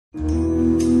Basically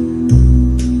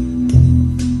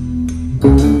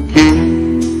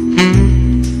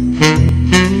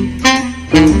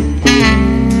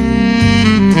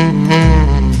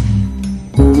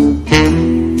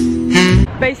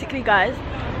guys,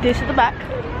 this at the back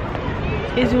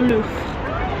is your Louvre.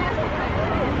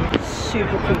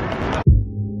 Super cool.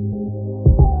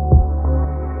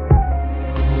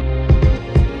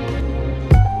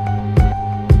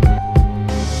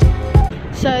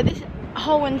 So this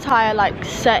whole entire like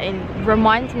setting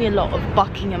reminds me a lot of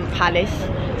Buckingham Palace,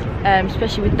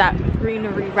 especially with that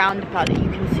greenery roundabout that you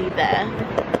can see there.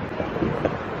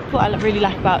 What I really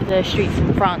like about the streets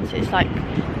in France is like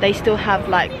they still have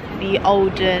like the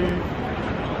olden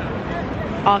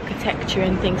architecture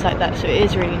and things like that, so it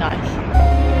is really nice.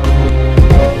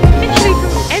 Literally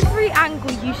from every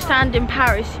angle you stand in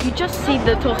Paris, you just see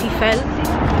the Tour Eiffel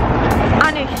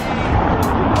and it's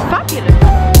fabulous.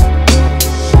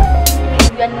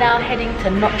 We are now heading to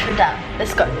Notre Dame.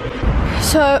 Let's go.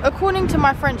 So according to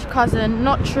my French cousin,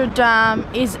 Notre Dame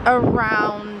is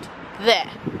around there.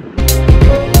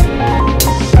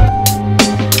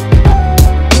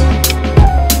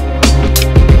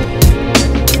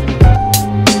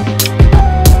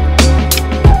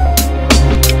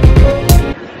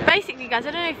 Basically guys,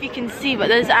 I don't know if you can see, but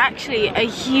there's actually a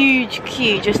huge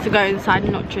queue just to go inside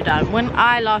Notre Dame. When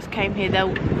I last came here,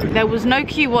 there was no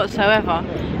queue whatsoever,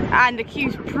 and the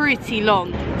queue's pretty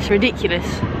long. It's ridiculous,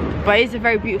 but it is a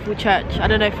very beautiful church. I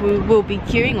don't know if we will be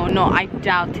queuing or not. I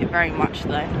doubt it very much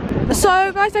though.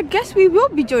 So guys, I guess we will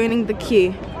be joining the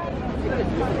queue.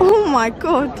 Oh my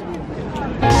god.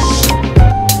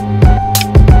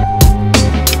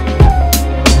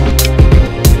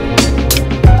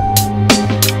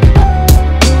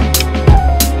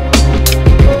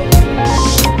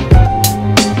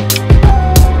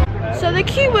 The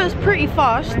queue was pretty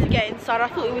fast to get inside. I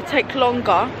thought it would take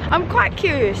longer. I'm quite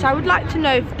curious. I would like to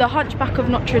know if the Hunchback of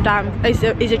Notre Dame is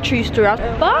a true story.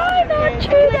 Bye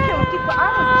Notre Dame!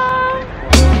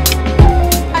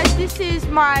 This is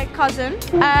my cousin.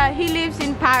 He lives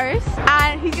in Paris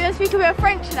and he's going to speak a bit of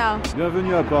French now.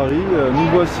 Bienvenue à Paris. Nous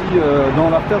voici dans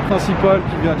l'artère principale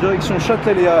qui vient direction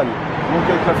Châtelet-Les-Halles. Donc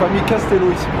avec la famille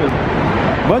Castello ici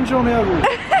présente. Bonne journée à vous.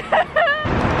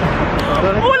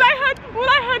 All I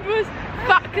heard was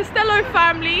Castello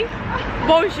family,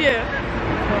 bonjour,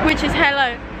 which is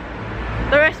hello.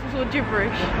 The rest was all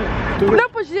gibberish. Não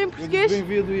podes dizer em português?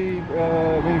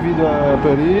 Bem-vindo a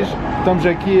Paris. Estamos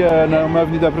aqui numa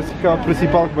avenida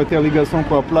principal que vai ter a ligação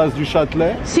com a Place du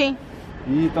Châtelet. Sim.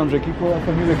 E estamos aqui com a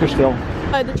família Castelo.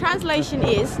 The translation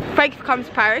is, Becky comes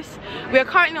to Paris. We are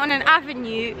currently on an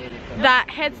avenue that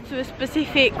heads to a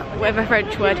specific, whatever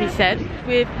French word he said,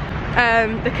 with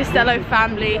the Castello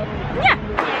family. Yeah.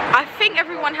 I think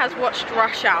everyone has watched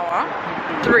Rush Hour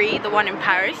 3, the one in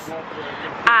Paris.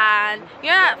 And you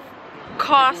know that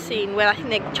car scene where I think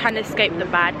they're trying to escape the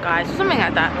bad guys or something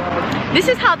like that? This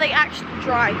is how they actually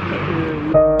drive here.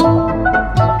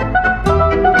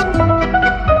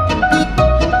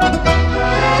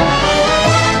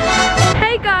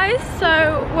 Hey guys,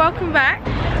 so welcome back.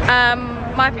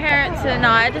 My parents and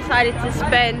I decided to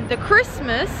spend the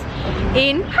Christmas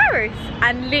in Paris,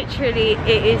 and literally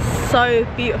it is so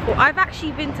beautiful. I've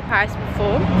actually been to Paris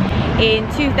before in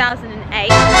 2008.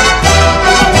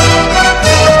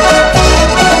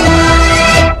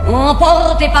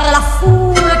 Emportés par la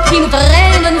foule qui nous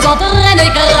traîne, nous entraîne,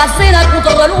 écrasés l'un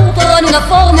contre l'autre, nous ne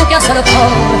formons qu'un seul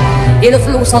corps. Et le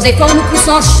flot sans effort nous pousse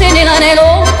enchaîner l'un et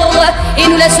l'autre, et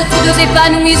nous laisse tous deux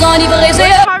épanouis, enivrés.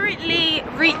 We're currently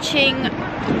reaching,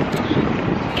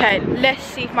 okay, let's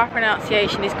see if my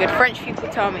pronunciation is good. French people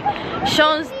tell me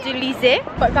Champs-Élysées.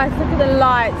 But guys, look at the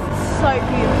lights, it's so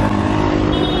beautiful.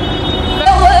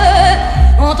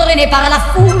 Entraînés par la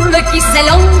foule qui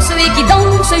s'élance et qui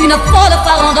danse une folle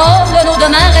farandole, nos deux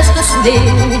mains restent soudées.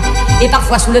 Et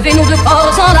parfois soulevés, nos deux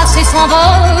corps enlacés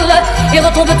s'envolent et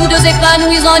retombent tous deux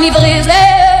épanouis, enivrés.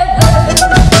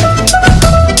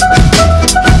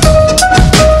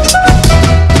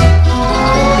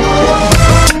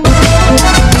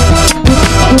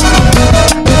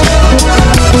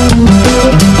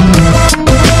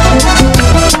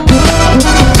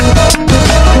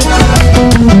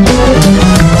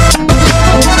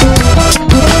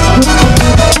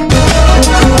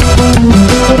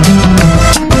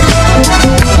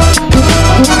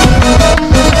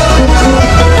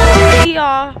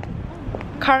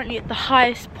 Currently at the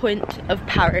highest point of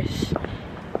Paris.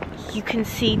 You can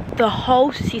see the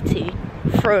whole city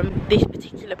from this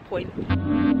particular point.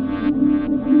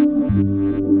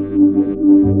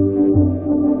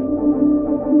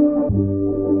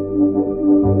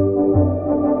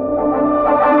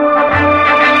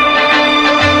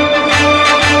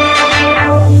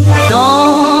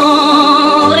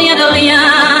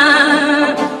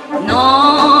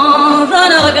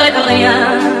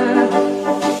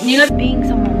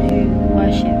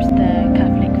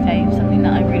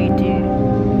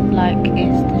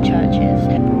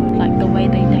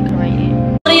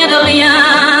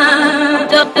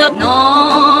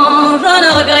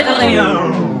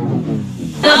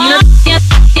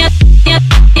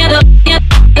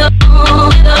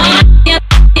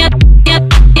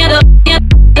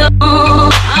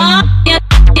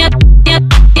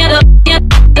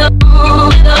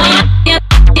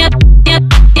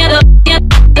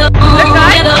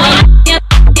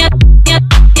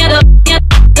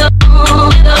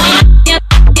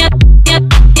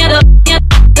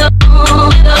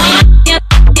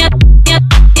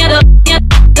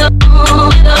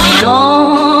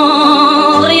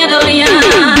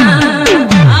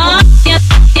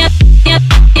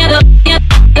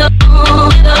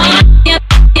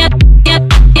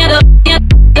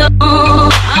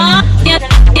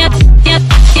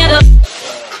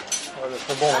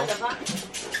 C'est bon, hein?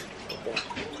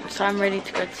 So I'm ready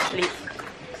to go to sleep.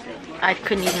 I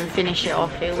couldn't even finish it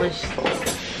off. It was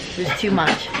too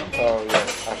much. Oh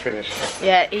yeah, I finished.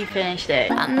 Yeah, he finished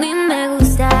it. A mí me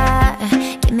gusta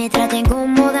que me traten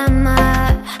como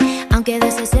dama, aunque a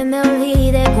veces se me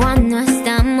olvide cuando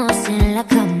estamos en la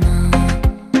cama.